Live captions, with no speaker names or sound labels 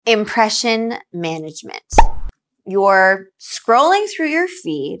Impression management. You're scrolling through your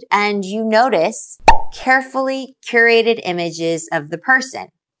feed and you notice carefully curated images of the person,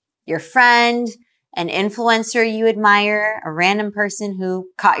 your friend, an influencer you admire, a random person who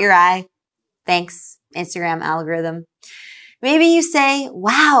caught your eye. Thanks, Instagram algorithm. Maybe you say,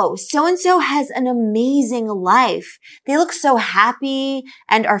 wow, so-and-so has an amazing life. They look so happy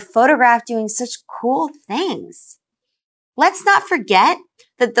and are photographed doing such cool things. Let's not forget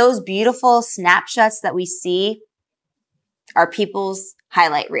that those beautiful snapshots that we see are people's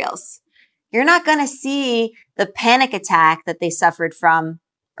highlight reels. You're not going to see the panic attack that they suffered from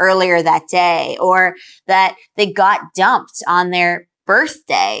earlier that day, or that they got dumped on their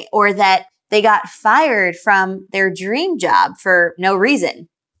birthday, or that they got fired from their dream job for no reason.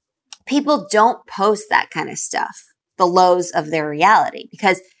 People don't post that kind of stuff, the lows of their reality,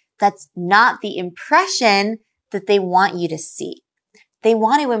 because that's not the impression that they want you to see. They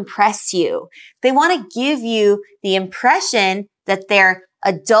want to impress you. They want to give you the impression that their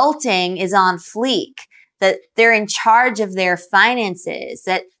adulting is on fleek, that they're in charge of their finances,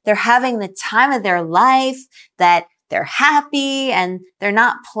 that they're having the time of their life, that they're happy and they're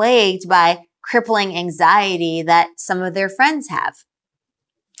not plagued by crippling anxiety that some of their friends have.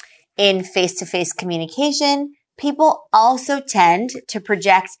 In face-to-face communication, people also tend to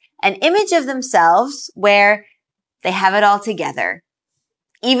project an image of themselves where they have it all together,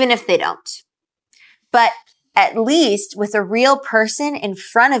 even if they don't. But at least with a real person in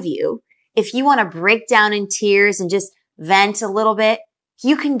front of you, if you want to break down in tears and just vent a little bit,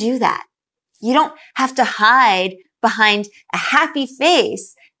 you can do that. You don't have to hide behind a happy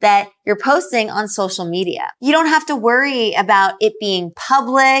face that you're posting on social media. You don't have to worry about it being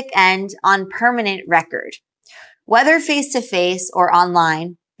public and on permanent record. Whether face-to-face or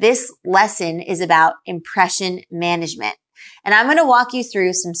online, this lesson is about impression management. And I'm going to walk you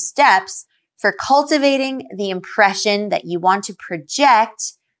through some steps for cultivating the impression that you want to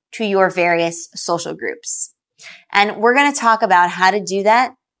project to your various social groups. And we're going to talk about how to do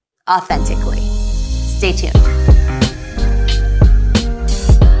that authentically. Stay tuned.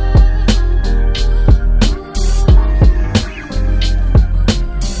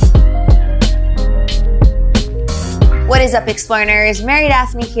 What is up, Explearners? Mary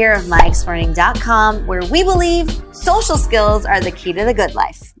Daphne here of myexplearning.com, where we believe social skills are the key to the good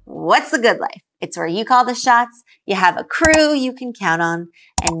life. What's the good life? It's where you call the shots, you have a crew you can count on,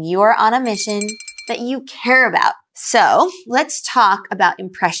 and you're on a mission that you care about. So let's talk about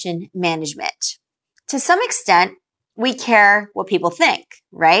impression management. To some extent, we care what people think,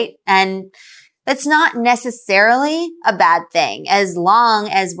 right? And that's not necessarily a bad thing as long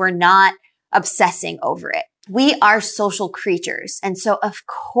as we're not obsessing over it. We are social creatures. And so of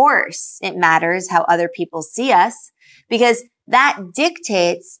course it matters how other people see us, because that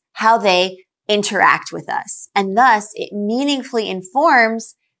dictates how they interact with us. And thus it meaningfully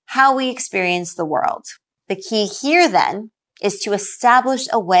informs how we experience the world. The key here then is to establish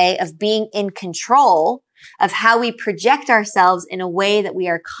a way of being in control of how we project ourselves in a way that we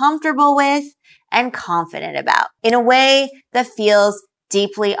are comfortable with and confident about, in a way that feels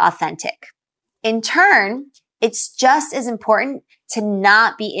deeply authentic. In turn, it's just as important to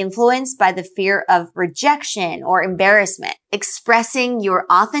not be influenced by the fear of rejection or embarrassment. Expressing your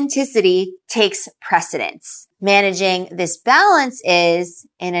authenticity takes precedence. Managing this balance is,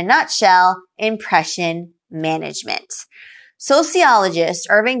 in a nutshell, impression management. Sociologist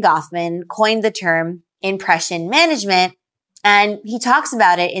Erving Goffman coined the term impression management, and he talks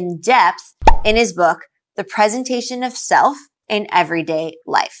about it in depth in his book, The Presentation of Self in Everyday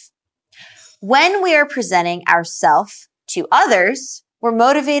Life. When we are presenting ourselves to others, we're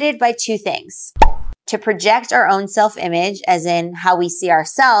motivated by two things: to project our own self-image, as in how we see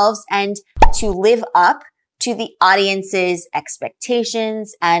ourselves, and to live up to the audience's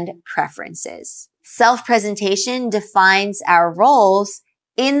expectations and preferences. Self-presentation defines our roles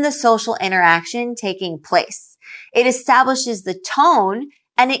in the social interaction taking place. It establishes the tone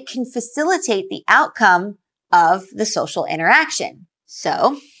and it can facilitate the outcome of the social interaction.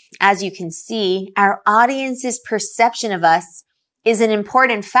 So, as you can see, our audience's perception of us is an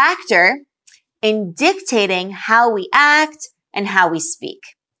important factor in dictating how we act and how we speak.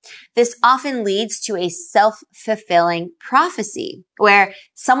 This often leads to a self-fulfilling prophecy where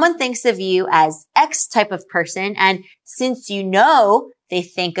someone thinks of you as X type of person, and since you know they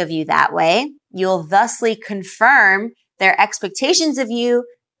think of you that way, you'll thusly confirm their expectations of you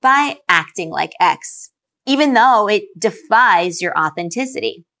by acting like X, even though it defies your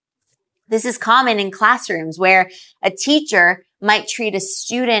authenticity. This is common in classrooms where a teacher might treat a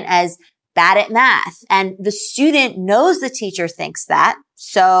student as bad at math. And the student knows the teacher thinks that.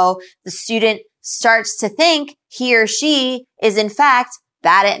 So the student starts to think he or she is in fact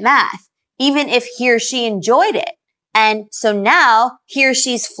bad at math, even if he or she enjoyed it. And so now he or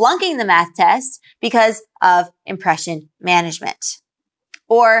she's flunking the math test because of impression management.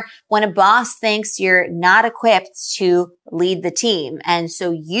 Or when a boss thinks you're not equipped to lead the team. And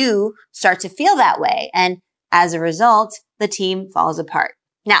so you start to feel that way. And as a result, the team falls apart.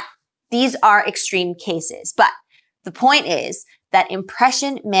 Now, these are extreme cases, but the point is that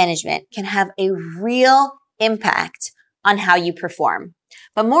impression management can have a real impact on how you perform.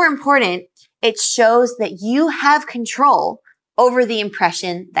 But more important, it shows that you have control over the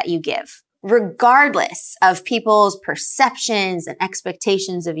impression that you give. Regardless of people's perceptions and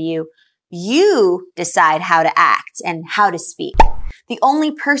expectations of you, you decide how to act and how to speak. The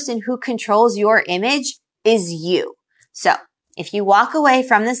only person who controls your image is you. So if you walk away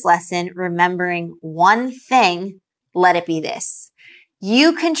from this lesson remembering one thing, let it be this.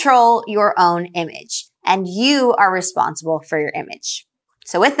 You control your own image and you are responsible for your image.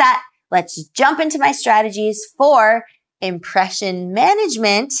 So with that, let's jump into my strategies for impression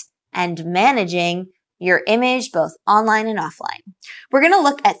management and managing your image both online and offline. We're going to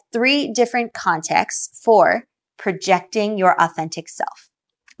look at 3 different contexts for projecting your authentic self.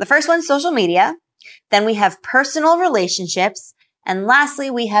 The first one's social media. Then we have personal relationships. And lastly,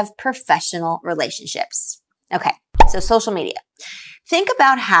 we have professional relationships. Okay, so social media. Think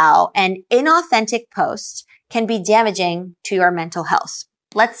about how an inauthentic post can be damaging to your mental health.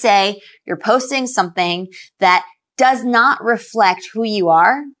 Let's say you're posting something that does not reflect who you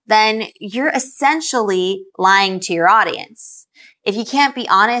are, then you're essentially lying to your audience. If you can't be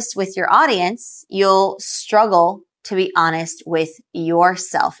honest with your audience, you'll struggle to be honest with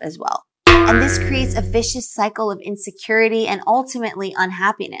yourself as well. And this creates a vicious cycle of insecurity and ultimately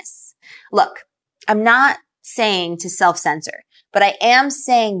unhappiness. Look, I'm not saying to self-censor, but I am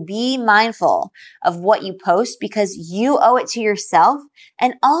saying be mindful of what you post because you owe it to yourself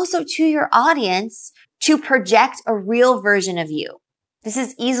and also to your audience to project a real version of you. This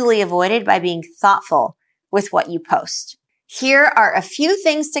is easily avoided by being thoughtful with what you post. Here are a few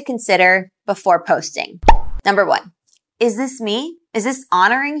things to consider before posting. Number 1, is this me? Is this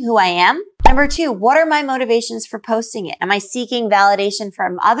honoring who I am? Number 2, what are my motivations for posting it? Am I seeking validation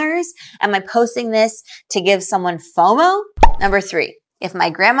from others? Am I posting this to give someone FOMO? Number 3, if my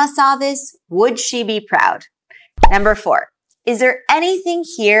grandma saw this, would she be proud? Number 4, is there anything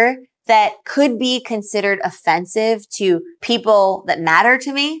here that could be considered offensive to people that matter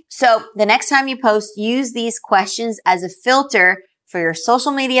to me? So the next time you post, use these questions as a filter for your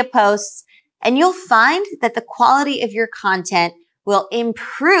social media posts, and you'll find that the quality of your content will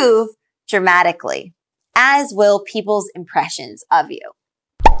improve dramatically, as will people's impressions of you.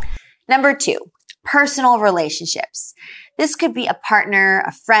 Number 2, personal relationships. This could be a partner,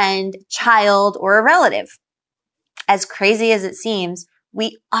 a friend, child, or a relative. As crazy as it seems,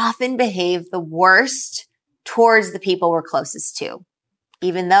 we often behave the worst towards the people we're closest to,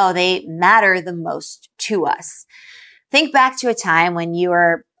 even though they matter the most to us. Think back to a time when you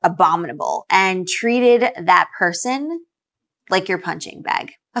were abominable and treated that person like your punching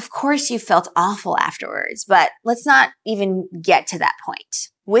bag. Of course, you felt awful afterwards, but let's not even get to that point.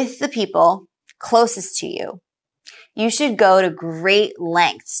 With the people closest to you, you should go to great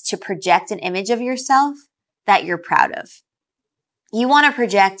lengths to project an image of yourself that you're proud of. You want to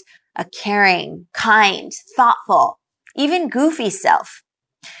project a caring, kind, thoughtful, even goofy self.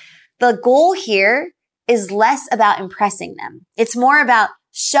 The goal here is less about impressing them. It's more about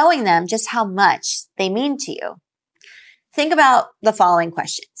showing them just how much they mean to you. Think about the following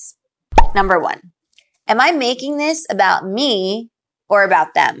questions. Number 1, am I making this about me or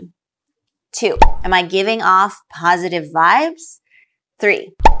about them? 2, am I giving off positive vibes?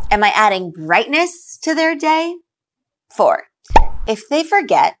 3, am I adding brightness to their day? 4, if they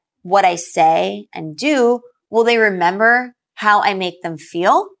forget what I say and do, will they remember how I make them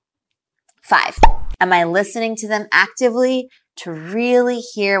feel? 5, am I listening to them actively to really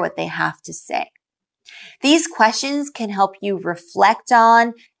hear what they have to say? These questions can help you reflect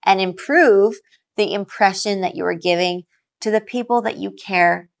on and improve the impression that you are giving to the people that you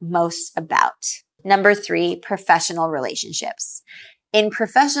care most about. Number 3, professional relationships. In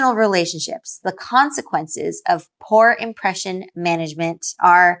professional relationships, the consequences of poor impression management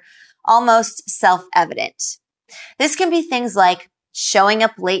are almost self-evident. This can be things like showing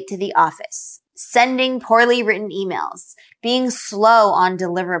up late to the office, sending poorly written emails, being slow on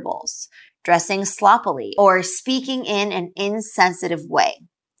deliverables, dressing sloppily, or speaking in an insensitive way.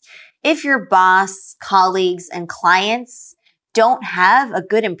 If your boss, colleagues, and clients don't have a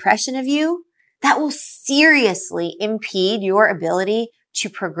good impression of you, that will seriously impede your ability to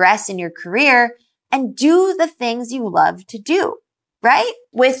progress in your career and do the things you love to do, right?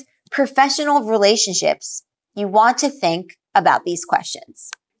 With professional relationships, you want to think about these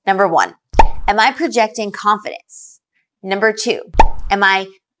questions. Number 1, am I projecting confidence? Number 2, am I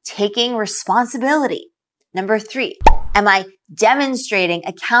taking responsibility? Number 3, am I demonstrating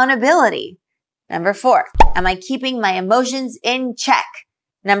accountability? Number 4, am I keeping my emotions in check?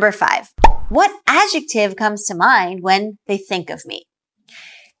 Number 5, what adjective comes to mind when they think of me?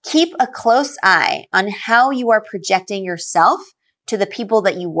 Keep a close eye on how you are projecting yourself to the people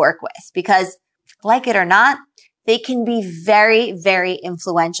that you work with, because like it or not, they can be very, very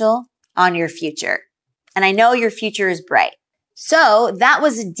influential on your future. And I know your future is bright. So that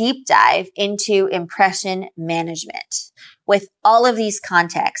was a deep dive into impression management. With all of these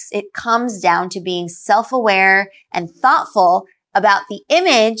contexts, it comes down to being self-aware and thoughtful about the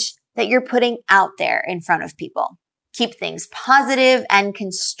image that you're putting out there in front of people. Keep things positive and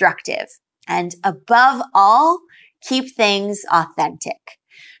constructive. And above all, keep things authentic.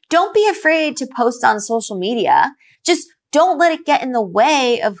 Don't be afraid to post on social media. Just don't let it get in the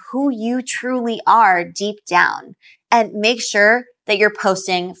way of who you truly are deep down. And make sure that you're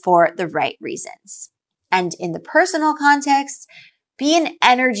posting for the right reasons. And in the personal context, be an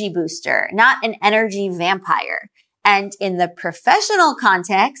energy booster, not an energy vampire. And in the professional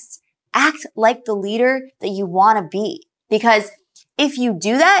context, act like the leader that you want to be. Because if you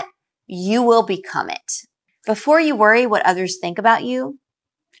do that, you will become it. Before you worry what others think about you,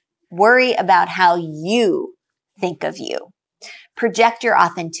 worry about how you think of you. Project your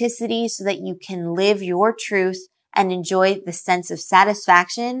authenticity so that you can live your truth and enjoy the sense of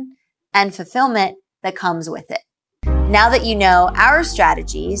satisfaction and fulfillment that comes with it. Now that you know our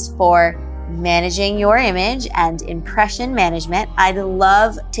strategies for managing your image and impression management, I'd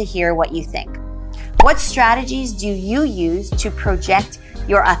love to hear what you think. What strategies do you use to project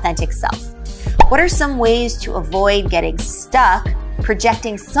your authentic self? What are some ways to avoid getting stuck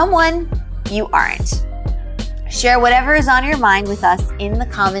projecting someone you aren't? Share whatever is on your mind with us in the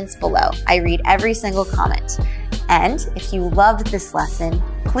comments below. I read every single comment. And if you loved this lesson,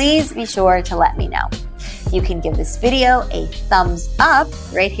 please be sure to let me know. You can give this video a thumbs up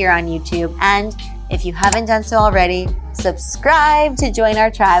right here on YouTube. And if you haven't done so already, subscribe to join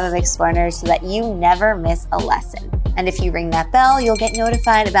our tribe of Explorers so that you never miss a lesson. And if you ring that bell, you'll get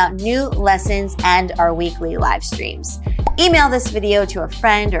notified about new lessons and our weekly live streams. Email this video to a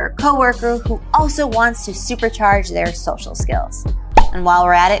friend or a coworker who also wants to supercharge their social skills. And while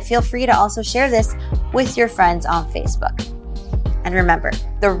we're at it, feel free to also share this with your friends on Facebook. And remember,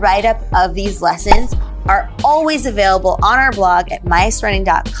 the write-up of these lessons are always available on our blog at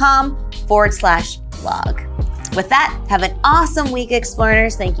myexplorning.com/blog. With that, have an awesome week,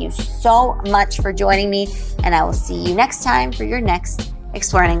 Explorers. Thank you so much for joining me, and I will see you next time for your next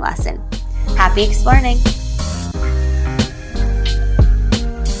Exploring lesson. Happy exploring!